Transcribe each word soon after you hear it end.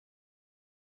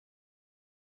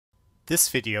This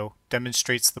video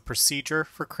demonstrates the procedure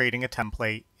for creating a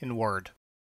template in Word.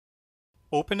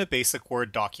 Open a basic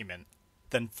Word document,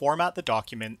 then format the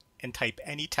document and type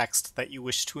any text that you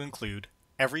wish to include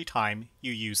every time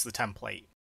you use the template.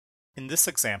 In this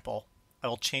example, I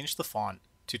will change the font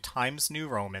to Times New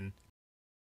Roman,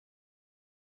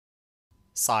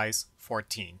 size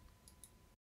 14.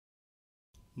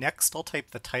 Next, I'll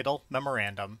type the title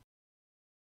Memorandum,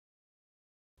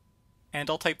 and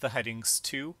I'll type the headings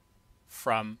to,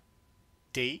 from,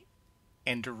 date,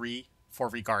 and re for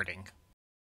regarding.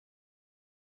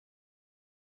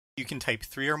 You can type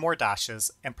 3 or more dashes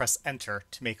and press Enter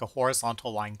to make a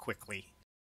horizontal line quickly.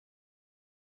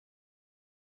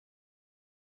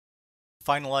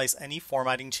 Finalize any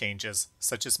formatting changes,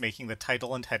 such as making the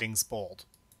title and headings bold.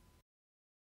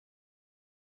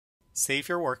 Save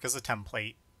your work as a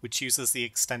template, which uses the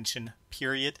extension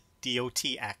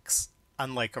 .dotx,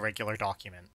 unlike a regular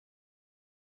document.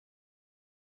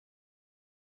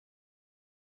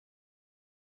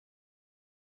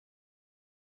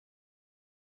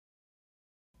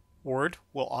 Word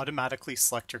will automatically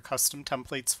select your custom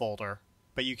templates folder,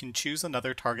 but you can choose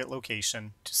another target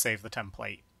location to save the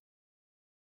template.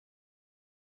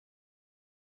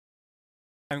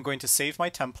 I'm going to save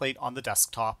my template on the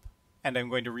desktop, and I'm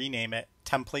going to rename it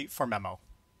Template for Memo.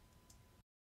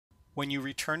 When you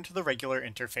return to the regular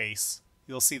interface,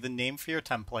 you'll see the name for your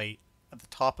template at the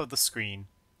top of the screen,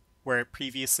 where it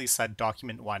previously said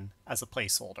Document 1 as a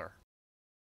placeholder.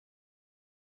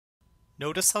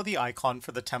 Notice how the icon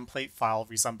for the template file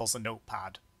resembles a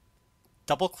notepad.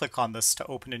 Double-click on this to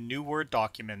open a new Word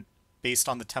document based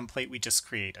on the template we just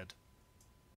created.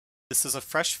 This is a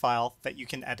fresh file that you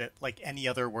can edit like any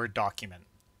other Word document.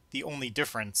 The only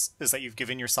difference is that you've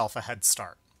given yourself a head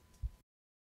start.